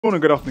Morning,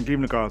 good afternoon, good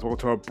evening guys, welcome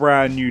to a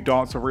brand new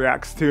Dancer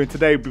Reacts to, and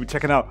today we'll be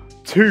checking out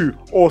two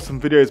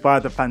awesome videos by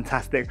the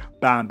fantastic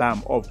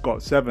BamBam of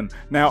GOT7.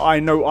 Now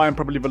I know I am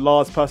probably the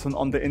last person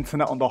on the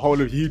internet, on the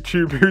whole of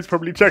YouTube, who's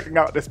probably checking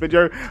out this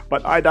video,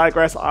 but I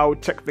digress. I'll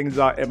check things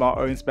out in my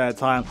own spare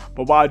time.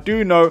 But what I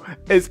do know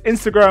is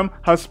Instagram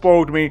has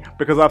spoiled me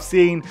because I've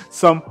seen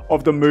some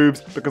of the moves,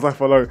 because I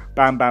follow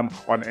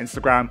BamBam on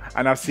Instagram,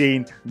 and I've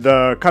seen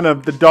the kind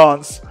of the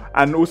dance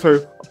and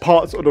also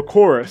parts of the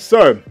chorus.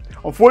 So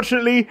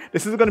unfortunately,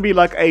 this isn't going to be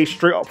like a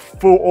straight up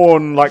full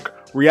on like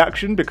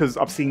reaction because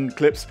I've seen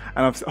clips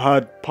and I've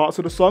heard parts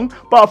of the song,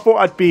 but I thought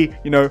I'd be,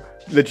 you know,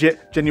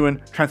 legit,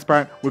 genuine,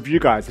 transparent with you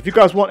guys. If you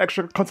guys want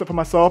extra content for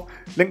myself,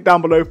 link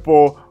down below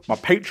for my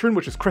Patreon,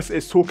 which is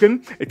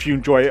Chrisstillbetalkin. If you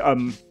enjoy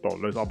well,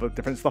 loads of other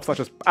different stuff such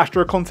as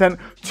Astro content,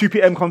 2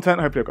 PM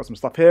content. Hopefully I've got some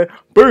stuff here.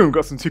 Boom,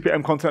 got some 2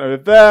 PM content over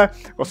there.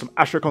 Got some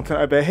Astro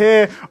content over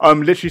here.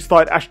 Literally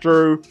started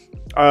Astro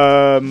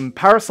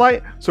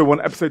Parasite, so we're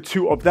on episode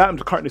 2 of that. I'm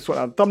just currently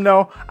sorting out the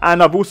thumbnail,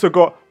 and I've also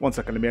got, one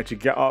second, let me actually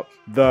get up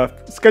the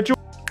schedule.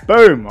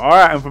 Boom. All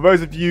right, and for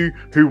those of you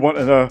who want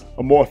a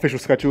more official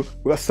schedule,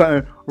 we've got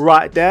something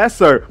right there.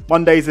 So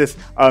Mondays is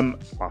well,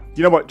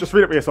 you know what, just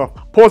read it for yourself.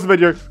 Pause the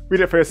video,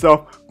 read it for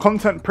yourself.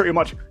 Content pretty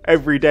much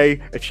every day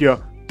if you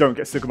don't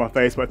get sick of my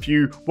face. But if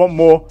you want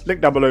more,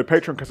 link down below.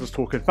 Patreon,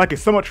 Chrisstillbetalkin. Thank you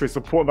so much for your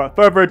support. Without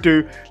further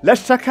ado,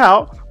 let's check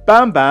out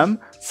BamBam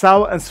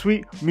Sour and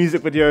Sweet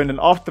music video, and then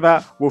after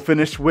that we'll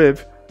finish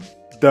with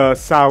the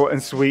Sour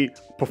and Sweet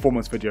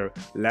performance video.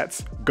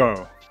 Let's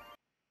go.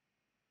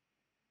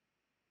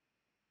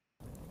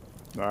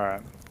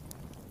 Alright.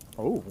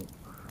 Oh,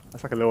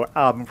 that's like a little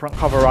album front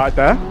cover right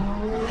there.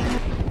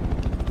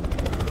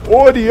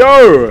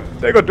 Audio!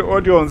 They got the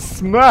audio on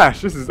smash.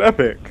 This is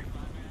epic.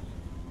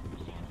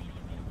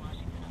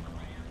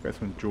 Got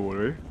some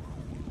jewelry.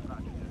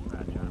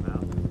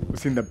 We've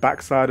seen the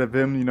backside of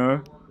him, you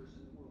know.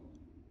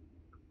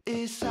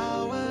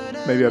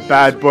 Maybe a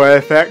bad boy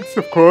effect,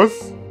 of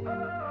course.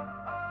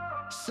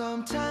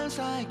 Sometimes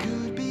I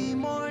could be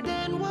more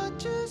than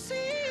what you see.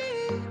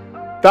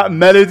 That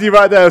melody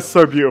right there is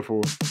so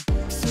beautiful.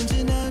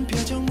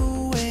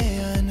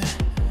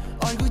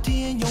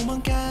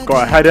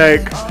 Got a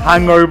headache,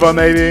 hangover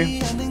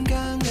maybe.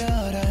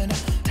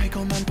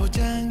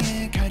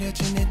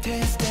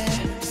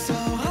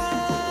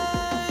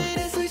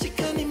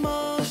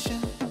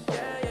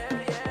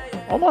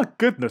 Oh my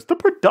goodness, the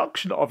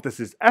production of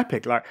this is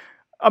epic. Like,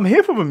 I'm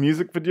here for the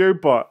music video,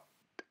 but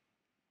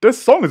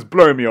this song is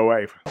blowing me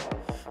away.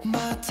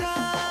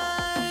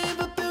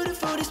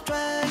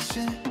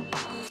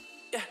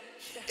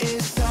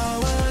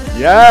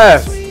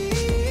 Yes!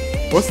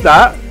 What's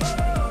that?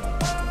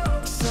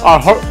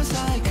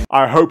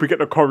 I hope we get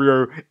the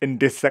choreo in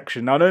this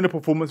section. Now I know the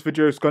performance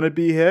video is going to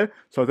be here,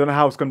 so I don't know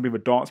how it's going to be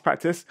with dance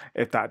practice,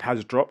 if that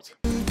has dropped.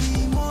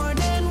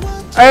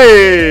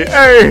 Hey!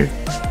 Hey!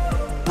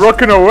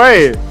 Rocking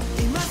away!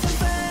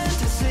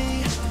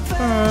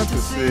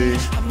 Fantasy.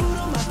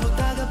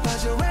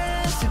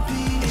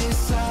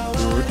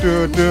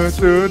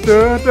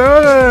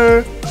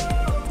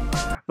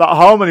 That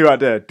harmony right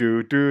there.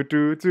 Do do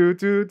do do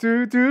do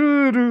do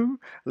do do.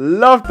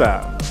 Love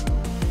that.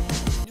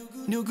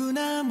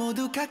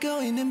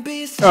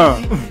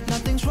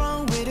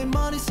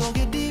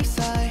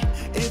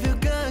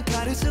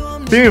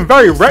 Being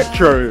very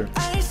retro.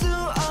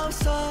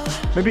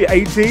 Maybe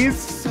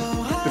 80s.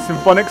 The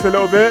symphonics a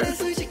little bit.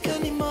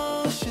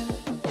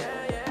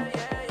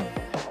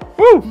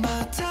 Woo!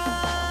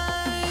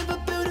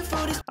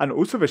 And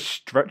also the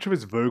stretch of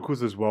his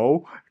vocals as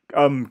well.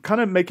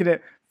 Kind of making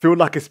it feel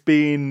like it's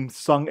being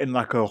sung in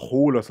like a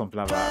hall or something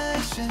like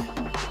that.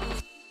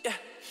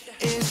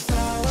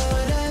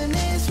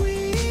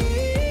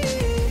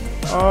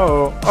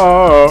 Oh,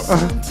 oh.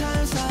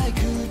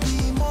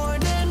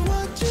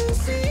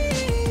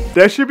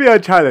 There should be a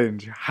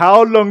challenge.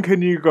 How long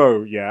can you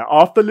go? Yeah,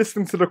 after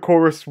listening to the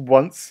chorus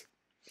once,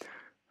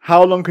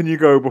 how long can you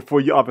go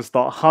before you either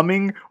start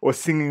humming or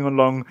singing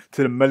along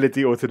to the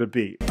melody or to the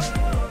beat?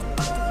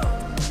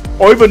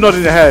 Or even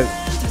nodding your head.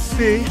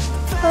 See,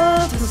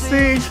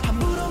 see.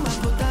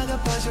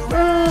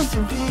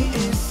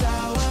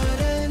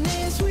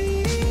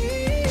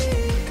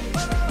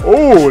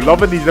 Oh,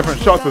 loving these different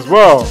shots as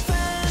well.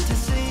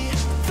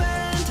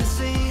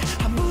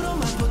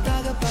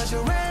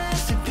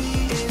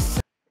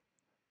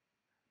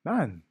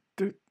 Man,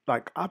 dude,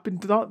 like I've been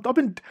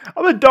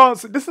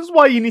dancing. This is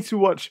why you need to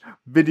watch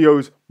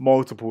videos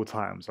multiple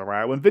times. All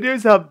right, when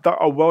videos that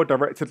are well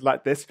directed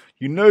like this,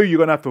 you know you're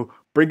gonna have to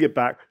bring it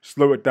back,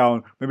 slow it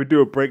down, maybe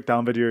do a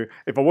breakdown video.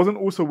 If I wasn't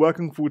also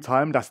working full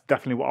time, that's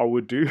definitely what I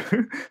would do.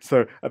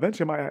 So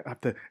eventually I might have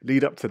to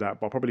lead up to that,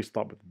 but I'll probably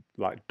start with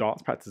like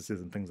dance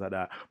practices and things like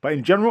that. But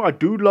in general, I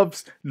do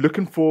love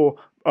looking for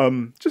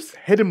just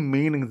hidden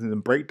meanings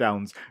and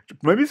breakdowns.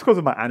 Maybe it's because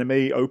of my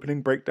anime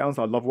opening breakdowns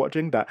I love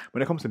watching, that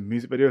when it comes to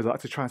music videos, I like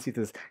to try and see if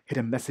there's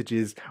hidden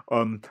messages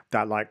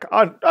that like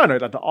I don't know,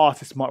 that the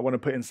artist might want to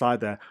put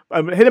inside there.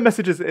 Hidden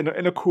messages in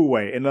a cool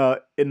way, in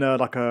a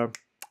like a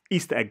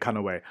Easter egg kind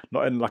of way,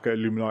 not in like an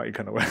Illuminati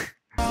kind of way.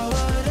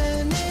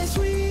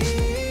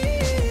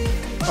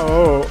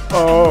 Oh,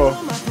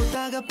 oh.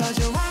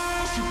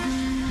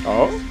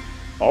 Oh,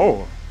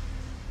 oh.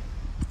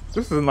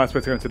 This is a nice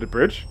way to go into the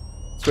bridge.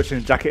 Switching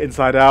the jacket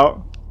inside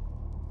out.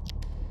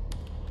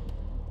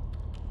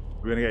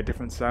 We're gonna get a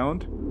different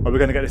sound. Are we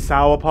gonna get the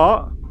sour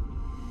part?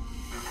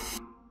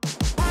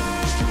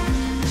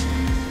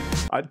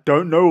 I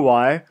don't know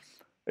why.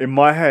 In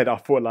my head, I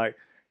thought like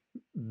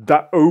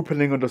that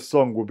opening of the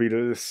song would be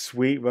the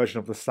sweet version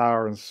of the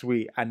sour and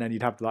sweet, and then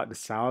you'd have like the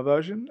sour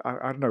version.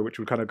 I don't know, which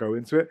would kind of go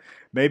into it.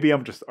 Maybe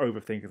I'm just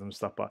overthinking some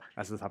stuff, but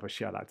that's the type of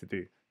shit I like to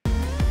do.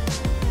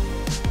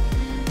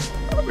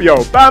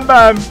 Yo, Bam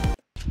Bam!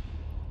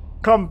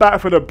 Come back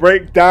for the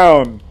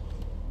breakdown.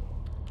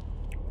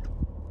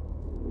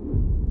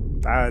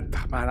 Man,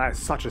 that is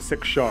such a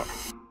sick shot.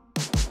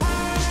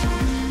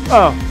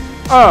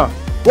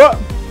 What?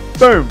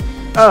 Boom.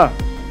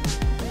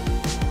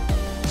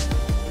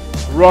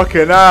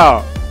 Rocking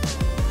out.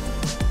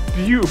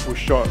 Beautiful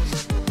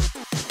shots.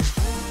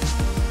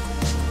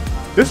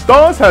 This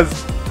dance has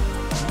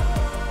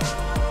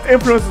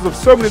influences of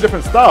so many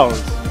different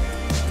styles.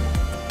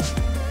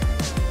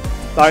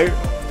 Like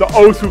the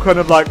old school kind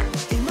of like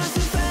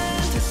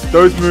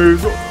those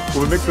moves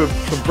with a mix of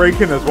some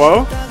breaking as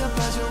well.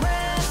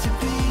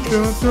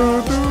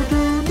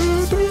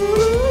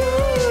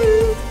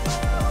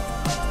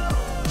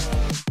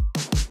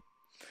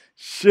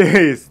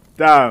 Jeez,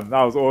 damn,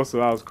 that was awesome.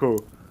 That was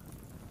cool.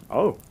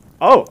 Oh.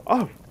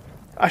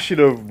 I should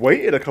have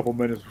waited a couple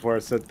minutes before I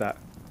said that.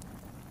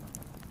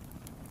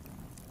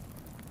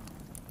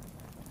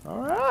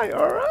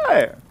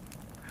 Alright.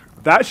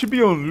 That should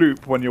be on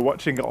loop when you're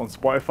watching it on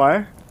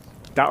Spotify.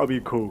 That would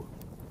be cool.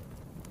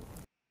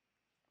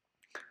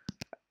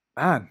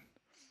 Man.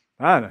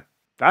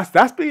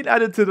 That's being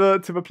added to the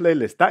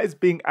playlist. That is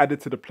being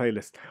added to the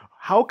playlist.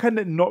 How can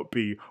it not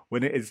be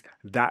when it is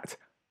that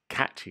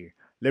catchy?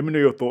 Let me know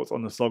your thoughts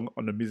on the song,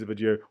 on the music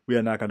video. We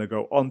are now going to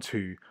go on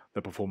to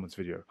the performance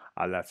video.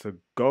 Let's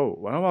go.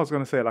 Well, I was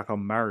going to say like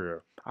I'm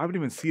Mario. I haven't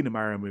even seen the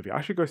Mario movie.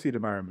 I should go see the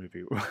Mario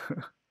movie.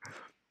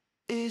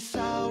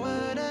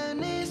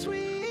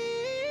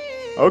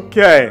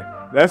 Okay,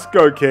 let's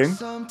go, King.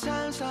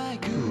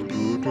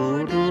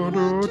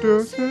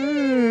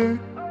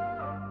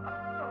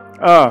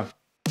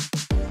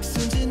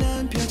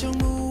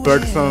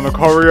 Ferguson on the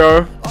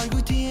choreo.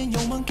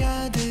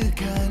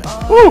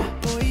 Woo!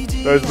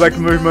 Those leg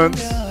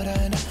movements.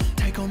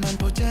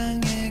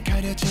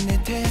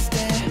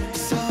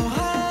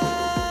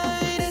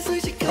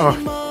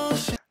 Oh,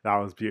 that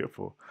was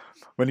beautiful.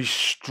 When he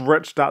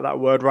stretched out that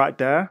word right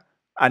there,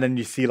 and then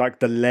you see like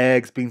the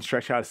legs being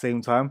stretched out at the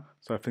same time.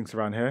 So I think it's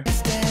around here.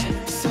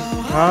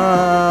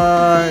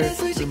 Hi,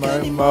 to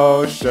my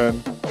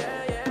emotion.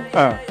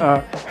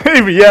 Yeah.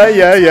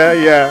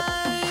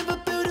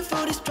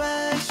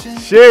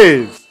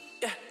 Jeez.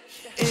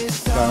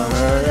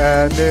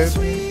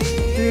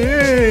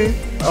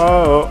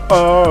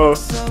 Oh.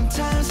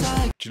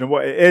 Do you know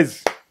what it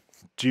is?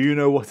 Do you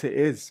know what it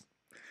is?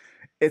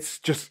 It's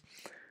just,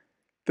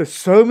 there's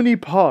so many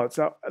parts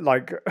that,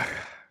 like,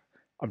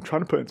 I'm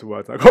trying to put into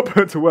words. I can't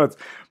put into words.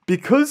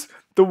 Because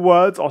the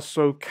words are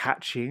so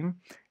catchy,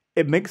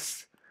 it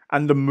makes,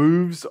 and the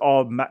moves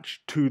are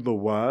matched to the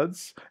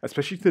words,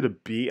 especially to the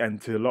beat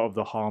and to a lot of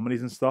the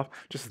harmonies and stuff.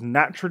 Just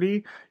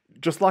naturally,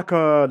 just like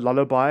a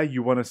lullaby,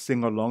 you want to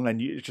sing along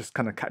and it just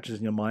kind of catches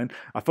in your mind.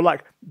 I feel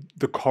like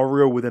the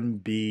choreo would then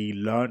be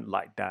learned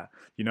like that,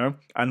 you know?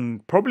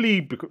 And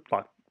probably,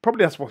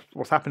 probably that's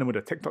what's happening with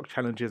the TikTok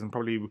challenges and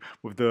probably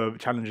with the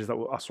challenges that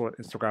I saw on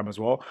Instagram as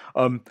well.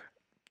 I'm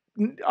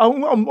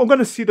going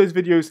to see those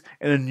videos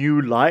in a new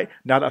light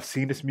now that I've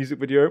seen this music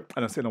video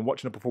and I'm sitting and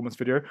watching the performance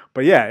video.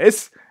 But yeah,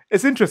 it's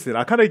interesting.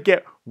 I kind of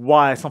get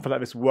why something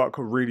like this works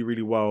really,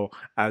 really well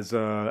as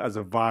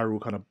a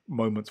viral kind of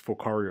moment for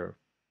choreo.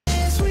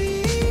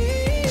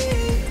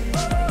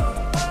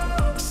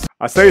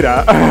 I say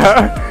that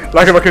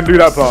like if I can do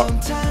that part.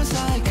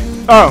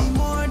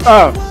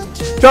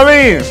 Tell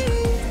me.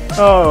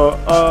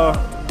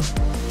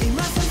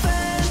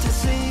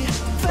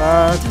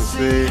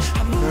 Fantasy.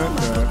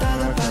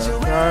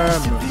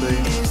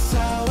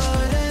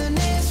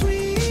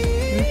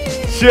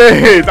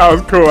 Shit, that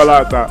was cool. I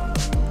like that.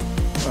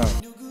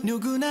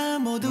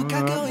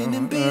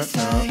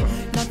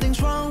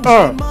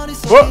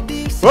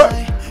 What?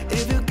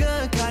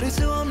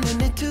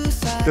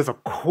 There's a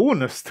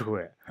coolness to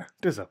it.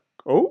 There's a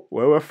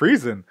we're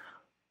freezing.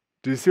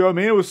 Do you see what I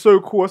mean? It was so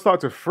cool. I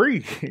started to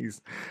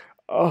freeze.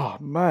 Oh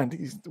man,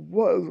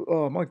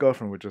 my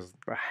girlfriend would just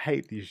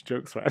hate these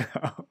jokes right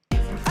now.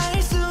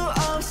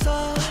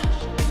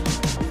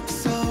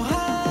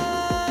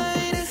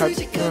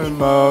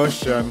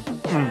 Emotion.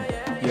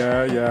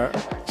 Yeah.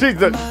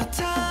 Jesus.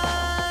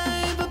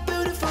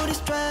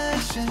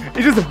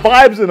 He just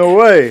vibes in a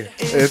way.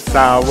 It's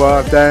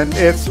sour, then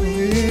it's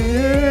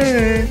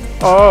me.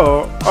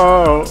 Oh.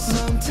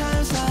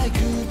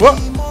 What?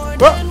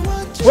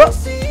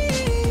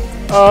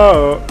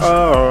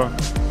 Oh.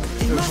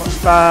 It's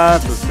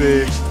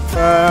fantasy.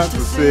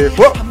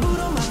 What?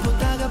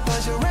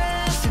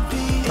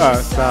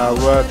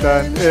 sour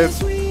than it's.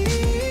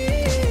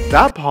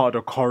 That part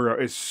of the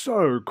choreo is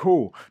so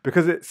cool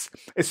because it's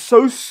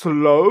so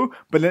slow,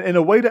 but in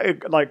a way that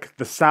it, like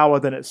the sour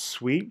then it's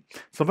sweet.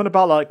 Something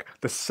about like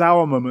the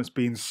sour moments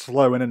being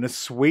slow and then the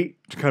sweet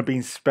kind of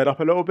being sped up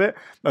a little bit,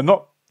 and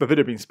not the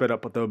video being sped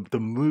up, but the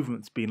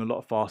movements being a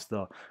lot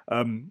faster.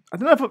 I don't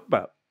know if,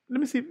 but let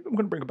me see. I'm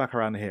gonna bring it back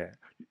around here.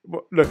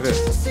 Look at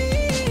this.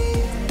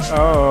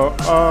 Oh,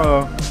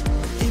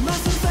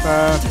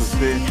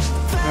 fantasy,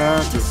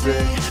 fantasy.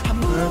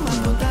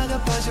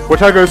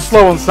 Which I go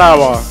slow on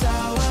sour.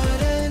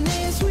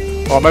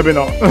 Oh, maybe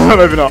not.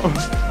 Maybe not.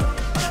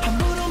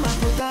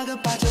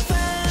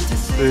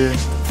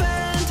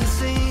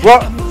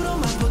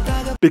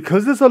 What?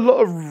 Because there's a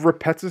lot of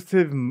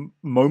repetitive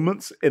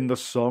moments in the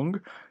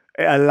song,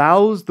 it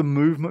allows the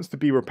movements to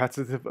be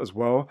repetitive as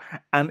well,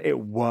 and it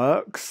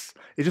works.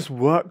 It just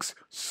works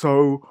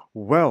so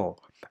well.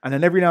 And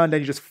then every now and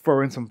then you just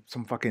throw in some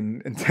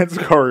fucking intense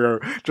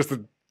choreo just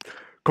to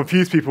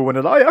confuse people when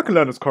they're like, oh, yeah, I can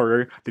learn this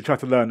choreo. They try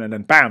to learn and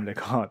then bam, they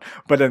can't.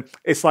 But then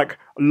it's like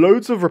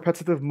loads of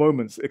repetitive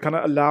moments. It kind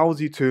of allows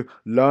you to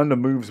learn the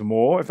moves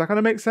more, if that kind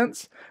of makes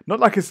sense.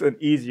 Not like it's an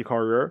easy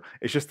choreo.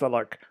 It's just that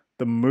like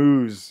the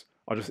moves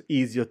are just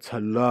easier to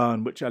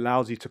learn, which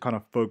allows you to kind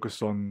of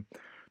focus on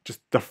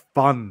just the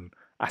fun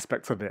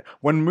aspects of it.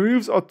 When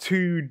moves are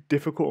too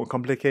difficult or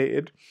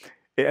complicated,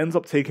 it ends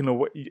up taking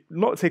away,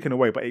 not taking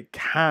away, but it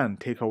can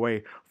take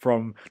away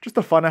from just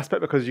the fun aspect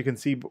because you can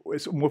see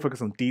it's more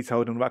focused on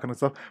detail and that kind of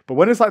stuff. But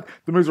when it's like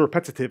the moves are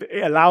repetitive,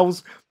 it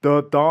allows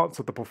the dance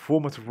or the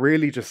performer to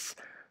really just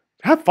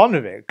have fun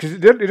with it. Because you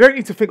don't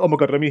need to think, oh my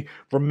God, let me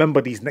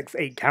remember these next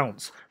 8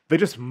 counts. They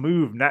just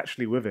move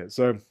naturally with it.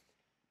 So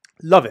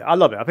love it. I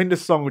love it. I think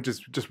this song would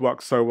just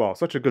works so well.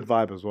 Such a good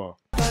vibe as well.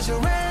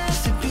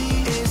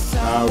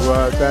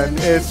 Sour than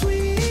it's.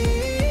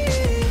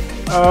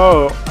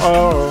 Oh.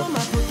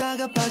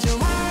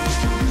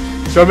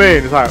 So I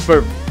mean, it's like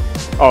boom.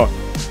 Oh.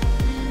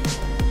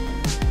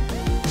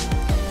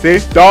 See?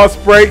 Dance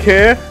break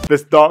here.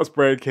 This dance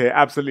break here,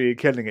 absolutely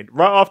killing it.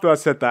 Right after I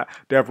said that,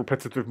 they have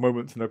repetitive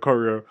moments in the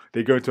choreo.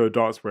 They go to a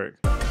dance break.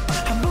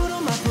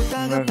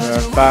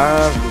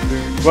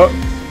 What?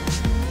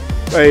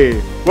 Hey,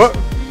 what?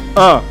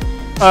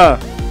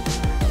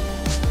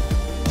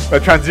 The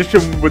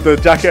transition with the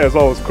jacket as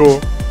well was cool.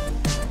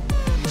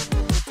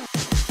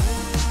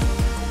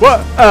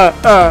 What?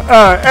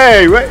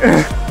 Hey, wait.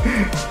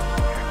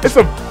 It's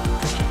a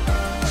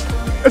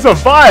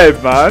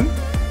vibe, man.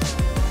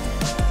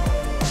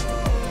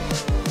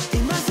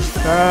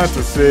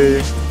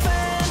 Fantasy,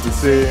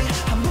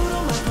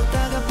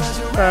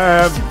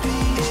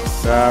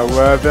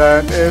 sour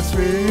than it's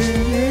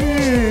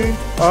me.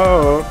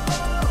 Oh.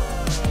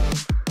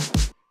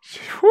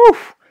 Whew.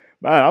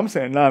 Man, I'm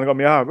sitting down and got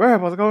me out.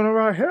 What's going on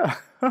right here?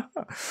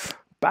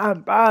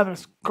 Bam, bam,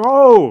 let's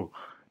go.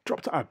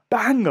 Dropped a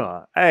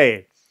banger.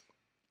 Hey,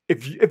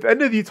 if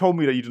any of you told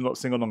me that you did not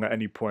sing along at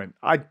any point,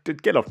 I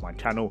did get off my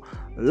channel.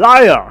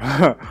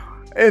 Liar.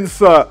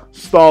 Insert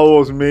Star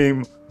Wars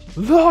meme.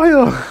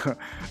 Liar.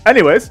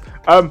 Anyways,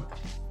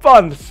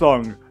 fun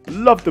song.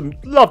 Love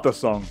the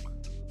song.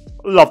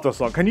 Love the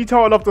song. Can you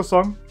tell I love the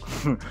song?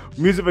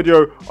 Music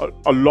video,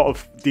 a lot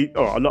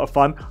of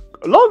fun.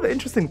 A lot of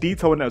interesting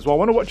detail in it as well. I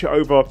want to watch it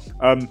over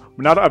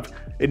now that I've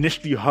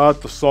initially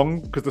heard the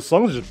song, because the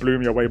song just blew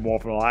me away more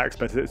than I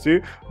expected it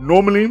to.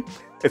 Normally,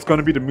 it's going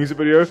to be the music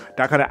video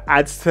that kind of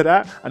adds to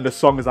that, and the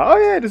song is like, oh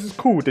yeah, this is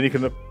cool. Then you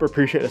can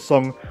appreciate the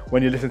song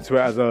when you listen to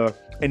it as a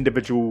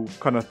individual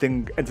kind of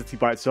thing, entity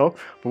by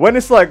itself. But when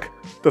it's like,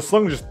 the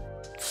song is just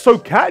so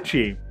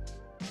catchy.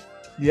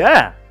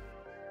 Yeah,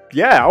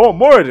 I want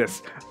more of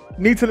this.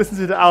 Need to listen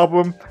to the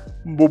album.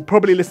 We'll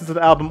probably listen to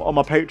the album on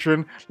my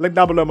Patreon. Link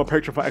down below my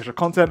Patreon for extra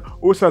content.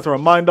 Also, as a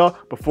reminder,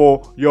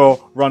 before you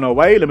run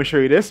away, let me show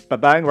you this.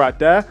 Bang, right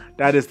there.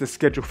 That is the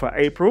schedule for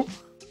April.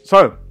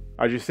 So,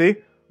 as you see,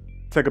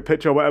 take a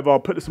picture or whatever. I'll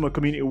put this on my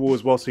community wall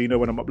as well so you know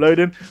when I'm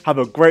uploading. Have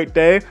a great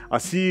day. I'll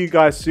see you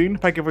guys soon.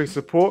 Thank you for your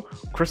support.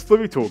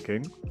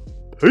 Chrisstillbetalkin.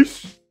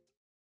 Peace.